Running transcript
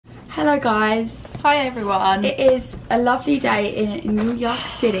Hello guys. Hi everyone. It is a lovely day in New York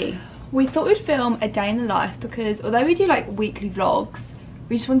City. We thought we'd film a day in the life because although we do like weekly vlogs,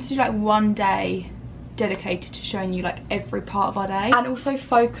 we just wanted to do like one day dedicated to showing you like every part of our day. And also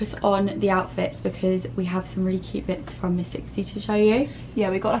focus on the outfits because we have some really cute bits from Miss 60 to show you. Yeah,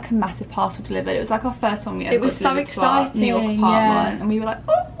 we got like a massive parcel delivered. It was like our first one we ever got. It was so exciting. New York apartment, and we were like,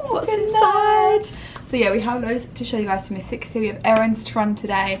 oh, what's inside? So yeah, we have loads to show you guys from Miss 60. We have errands to run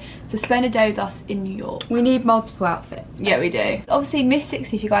today, so spend a day with us in New York. We need multiple outfits. Basically. Yeah, we do. Obviously Miss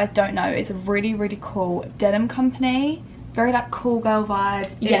 60, if you guys don't know, is a really cool denim company. Very like cool girl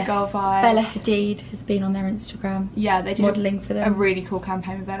vibes, big girl vibes. Bella Hadid has been on their Instagram. Yeah, they did modelling for them. A really cool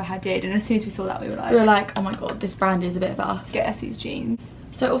campaign with Bella Hadid, and as soon as we saw that we were like, oh my god, this brand is a bit of us. Get us these jeans.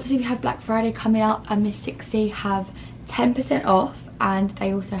 So obviously we have Black Friday coming up and Miss 60 have 10% off and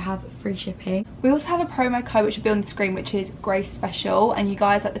they also have free shipping. We also have a promo code which will be on the screen, which is Grace Special, and you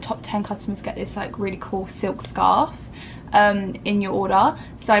guys, like the top 10 customers, get this like really cool silk scarf in your order,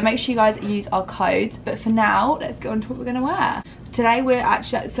 so make sure you guys use our codes. But for now, let's get on to what we're gonna wear. Today we're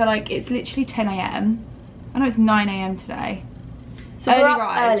actually, so like it's literally 10 AM. I know it's 9 AM today. So we're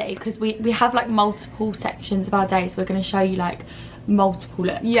up early because we have like multiple sections of our day, so we're going to show you like multiple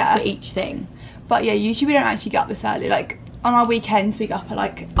looks for each thing. But yeah, usually we don't actually get up this early. Like on our weekends we get up at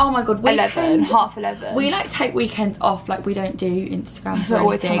like, oh my god, 11, half 11. We like take weekends off, like we don't do Instagrams so or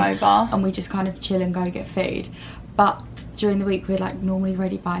always anything, come over and we just kind of chill and go get food. But during the week we're like normally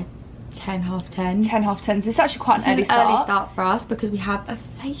ready by 10, half 10. 10, half 10. So it's actually quite an early start for us because we have a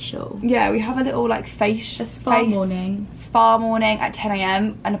facial. Yeah, we have a little like spa morning at 10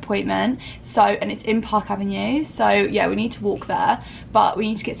 AM, an appointment. So, and it's in Park Avenue. So yeah, we need to walk there, but we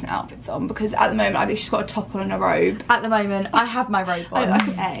need to get some outfits on because at the moment I've just got a top on and a robe. At the moment I have my robe on. I look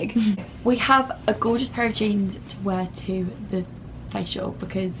like an egg. We have a gorgeous pair of jeans to wear to the facial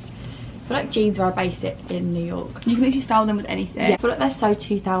because I feel like jeans are a basic in New York. You can literally style them with anything. Yeah, I feel like they're so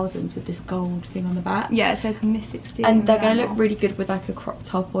 2000s with this gold thing on the back. Yeah, it says Miss 60. And they're going to look really good with like a crop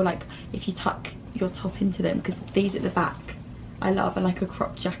top, or like if you tuck your top into them, because these at the back I love, and like a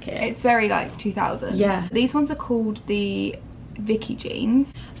crop jacket. It's very like 2000s. Yeah. These ones are called the Vicky jeans.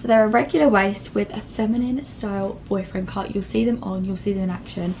 So they're a regular waist with a feminine style boyfriend cut. You'll see them on, you'll see them in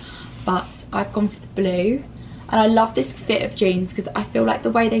action. But I've gone for the blue. And I love this fit of jeans because I feel like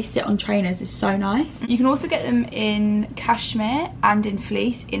the way they sit on trainers is so nice. You can also get them in cashmere and in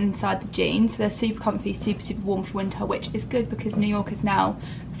fleece inside the jeans. So they're super comfy, super warm for winter, which is good because New York is now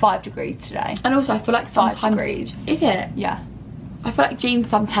 5 degrees today. And also I feel like sometimes... 5 degrees. Is it? Yeah. I feel like jeans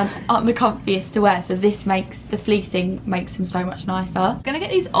sometimes aren't the comfiest to wear, so this makes, the fleecing makes them so much nicer. I'm gonna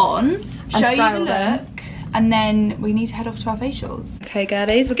get these on, show you the look, and then we need to head off to our facials. Okay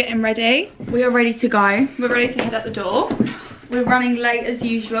girlies, we're getting ready. We are ready to go. We're ready to head out the door. We're running late as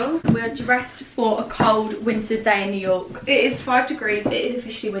usual. We're dressed for a cold winter's day in New York. It is 5 degrees, it is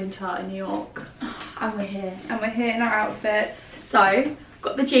officially winter in New York. And we're here. And we're here in our outfits. So,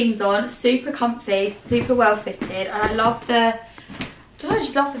 got the jeans on, super comfy, super well fitted, and I love the, I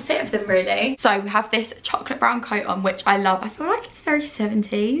just love the fit of them really. So we have this chocolate brown coat on, which I love. I feel like it's very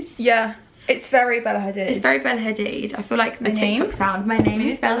 70s. Yeah, it's very Bella Hadid. It's very Bella Hadid. I feel like the TikTok sound. My name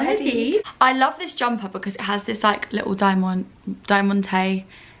is Bella Hadid. I love this jumper because it has this like little diamante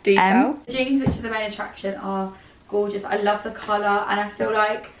detail. The jeans, which are the main attraction, are gorgeous. I love the colour, and I feel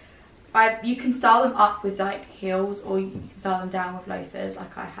like you can style them up with like heels, or you can style them down with loafers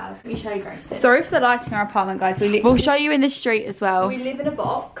like I have. Let me show you Grace. Sorry for the lighting in our apartment, guys. We'll show you in the street as well. We live in a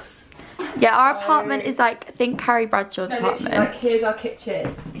box. Yeah, our apartment is like, I think Carrie Bradshaw's apartment. Like here's our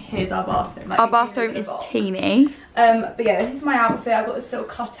kitchen, here's our bathroom. Like, our bathroom is teeny. But yeah, this is my outfit. I've got this little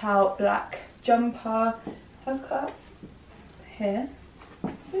cut out black jumper. Has cutouts here.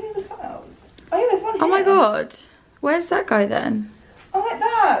 Is there any other cutouts? Oh yeah, there's one here. Oh my god. Where does that go then? Oh, like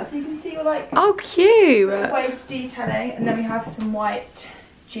that, so you can see your like, oh cute, waist detailing. And then we have some white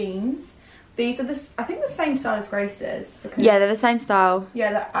jeans. These are I think the same style as Grace's. Yeah, they're the same style.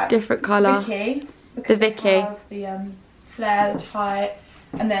 Yeah, they're different colour. Vicky. The Vicky. They have the flare, the tie,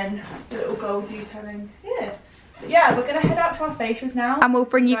 and then the little gold detailing here. But yeah, we're gonna head out to our facials now. And we'll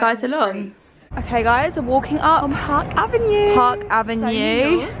bring you guys along. Okay guys, we're walking up on Park Avenue. Park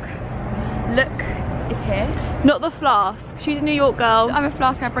Avenue. So look is here. Not the flask. She's a New York girl. I'm a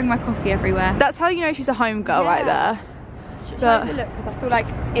flask. I bring my coffee everywhere. That's how you know she's a home girl, right there. Show the look, because I feel like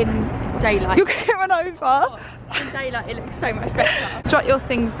in daylight you're gonna get run over. In daylight it looks so much better. Strut your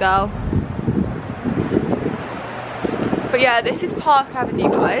things, girl. But yeah, this is Park Avenue,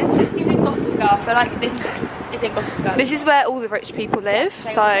 guys. You're in Gossip Girl. I feel like this is in Gossip Girl. This is where all the rich people live.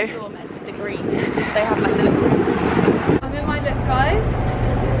 So the green. They have like the little. I'm in my look, guys.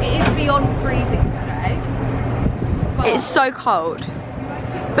 It is It's so cold.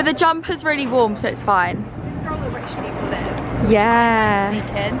 But the jumper's really warm, so it's fine. This is where all the rich people live. So yeah. Sneak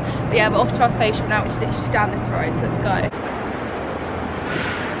in. But yeah, we're off to our facial now, which is literally just down this road, so let's go.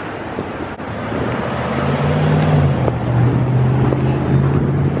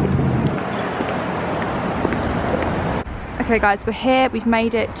 Okay guys, we're here. We've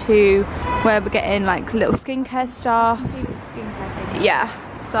made it to where we're getting like little skincare stuff. Yeah,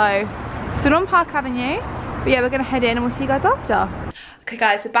 so still on Park Avenue. But yeah, we're gonna head in and we'll see you guys after. Okay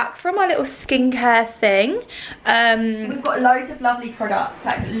guys, we're back from our little skincare thing. We've got loads of lovely products,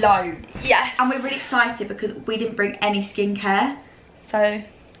 like loads. Yes. And we're really excited because we didn't bring any skincare. So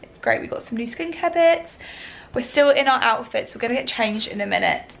it's great, we got some new skincare bits. We're still in our outfits. We're gonna get changed in a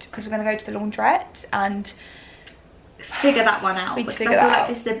minute because we're gonna go to the laundrette and figure that one out. Because I feel like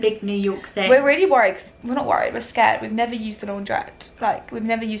this is a big New York thing. We're really worried, we're not worried, we're scared. We've never used a laundrette. Like, we've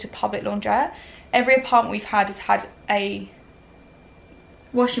never used a public laundrette. Every apartment we've had has had a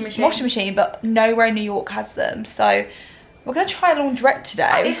washing machine, but nowhere in New York has them. So we're gonna try a laundrette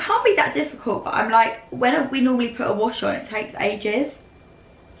today. It can't be that difficult, but I'm like, when we normally put a wash on, it takes ages.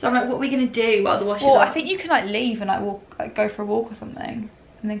 So I'm like, what are we gonna do while the wash is on? I think you can like leave and like walk, like go for a walk or something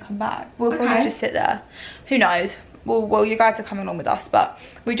and then come back. We'll probably just sit there. Who knows? Well, you guys are coming along with us, but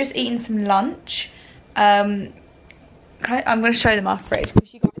we've just eaten some lunch. I'm gonna show them our fridge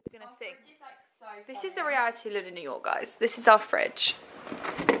because you guys are gonna think this is the reality of living in New York, guys. This is our fridge.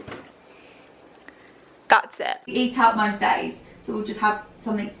 That's it. We eat out most days, so we'll just have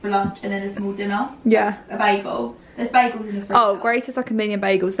something for lunch and then a small dinner. Yeah. A bagel. There's bagels in the fridge. Oh, Grace has like a million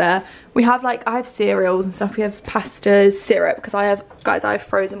bagels there. We have like, I have cereals and stuff. We have pastas, syrup, because I have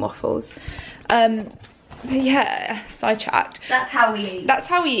frozen waffles. But yeah, sidetracked. That's how we eat. That's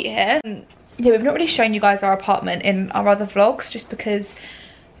how we eat here. Yeah, we've not really shown you guys our apartment in our other vlogs just because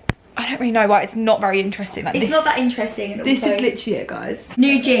I don't really know why. It's not very interesting. Like, it's not that interesting. This is literally it, guys.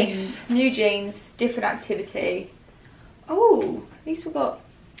 New jeans. New jeans, different activity. Oh, at least we've got...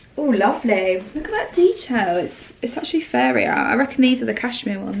 Oh, lovely. Look at that detail. It's actually fairy. I reckon these are the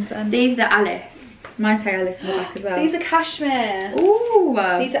cashmere ones. And these are the Alice. Mine say Alice on the back as well. These are cashmere. Ooh.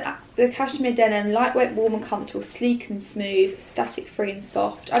 These are the cashmere denim, lightweight, warm and comfortable, sleek and smooth, static free and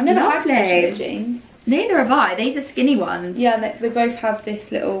soft. I've never had cashmere jeans. Neither have I. These are skinny ones. Yeah, and they both have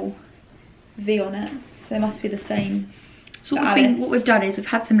this little V on it. So they must be the same. So what we've done is we've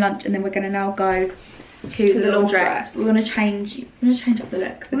had some lunch and then we're going to now go to the laundrette. We're going to change up the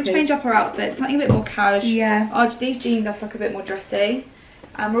look. We're going to change up our outfit. Something a bit more casual. Yeah. These jeans I feel like a bit more dressy.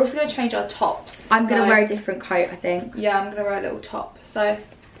 And we're also going to change our tops. I'm going to wear a different coat, I think. Yeah, I'm going to wear a little top. So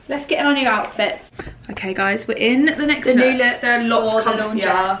let's get in our new outfits. Okay, guys, we're in the next look. New look. They're a lot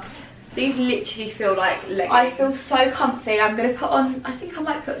comfier. These literally feel like leggings. I feel so comfy. I'm going to put on, I think I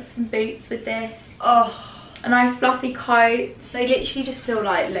might put some boots with this. Oh. A nice fluffy coat. They literally just feel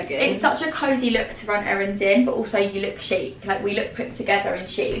like leggings. It's such a cozy look to run errands in, but also you look chic. Like, we look put together and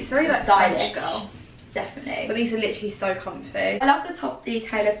chic. It's very like stylish, girl. Definitely. But these are literally so comfy. I love the top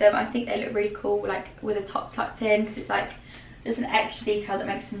detail of them. I think they look really cool, like with a top tucked in, because it's like there's an extra detail that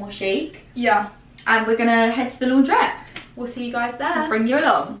makes them more chic. Yeah. And we're gonna head to the laundrette. We'll see you guys there. I'll bring you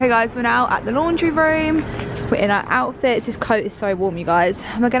along. Okay guys, we're now at the laundry room. We're in our outfits. This coat is so warm, you guys.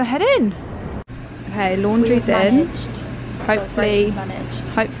 And we're gonna head in. Okay, laundry's in.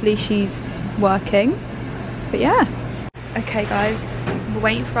 Hopefully she's working. But yeah. Okay guys, we're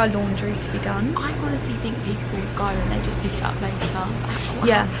waiting for our laundry to be done. I honestly think people will go and they just pick it up later.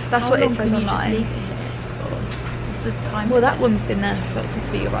 Yeah, that's what it says online. What's the time? Well, that one's been there since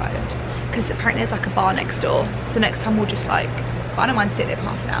we arrived. Because apparently there's like a bar next door. So next time we'll just like, I don't mind sitting there for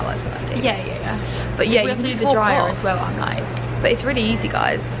half an hour. So I think. Yeah. But yeah, you can do just the dryer walk as well. I'm like, but it's really easy,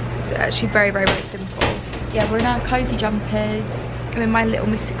 guys. It's actually very, very, very simple. Yeah, we're in our cozy jumpers. I'm in my little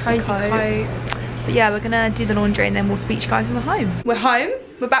Mystic coat. But yeah, we're gonna do the laundry and then we'll speak to you guys when we're home. We're home.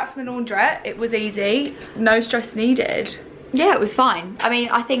 We're back from the laundrette. It was easy. No stress needed. Yeah, it was fine. I mean,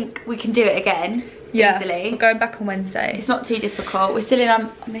 I think we can do it again. Yeah, easily. We're going back on Wednesday. It's not too difficult. We're still in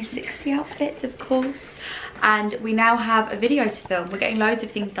our Miss 60 outfits, of course. And we now have a video to film. We're getting loads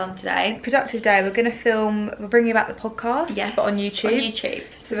of things done today. Productive day. We're gonna film, we're bringing back the podcast. Yes, but on YouTube. On YouTube.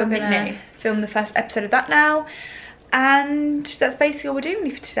 So we're gonna film the first episode of that now. And that's basically all we're doing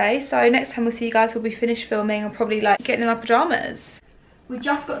for today. So next time we'll see you guys, we'll be finished filming and probably like getting in our pajamas. We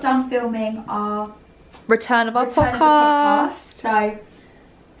just got done filming our return of our podcast. So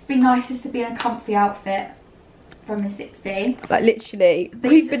it's been nice just to be in a comfy outfit from the 60. Like literally,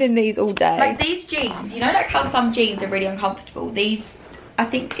 we've been in these all day. Like these jeans, you know, like how some jeans are really uncomfortable. These, I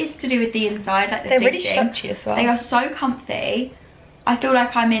think it's to do with the inside, like they're really stretchy as well. They are so comfy. I feel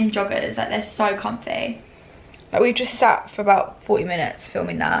like I'm in joggers. Like they're so comfy. Like, we've just sat for about 40 minutes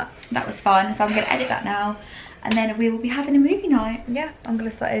filming that. That was fun, so I'm going to edit that now. And then we will be having a movie night. Yeah, I'm going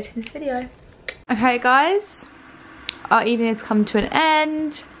to start editing this video. Okay, guys. Our evening has come to an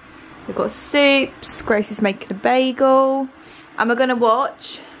end. We've got soups. Grace is making a bagel. And we're going to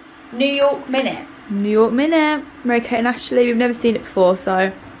watch... New York Minute. New York Minute. Mary-Kate and Ashley. We've never seen it before,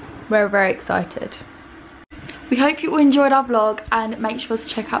 so we're very excited. We hope you all enjoyed our vlog, and make sure to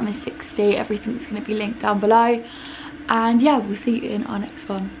check out Miss 60. Everything's going to be linked down below. And yeah, we'll see you in our next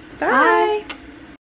one. Bye. Bye.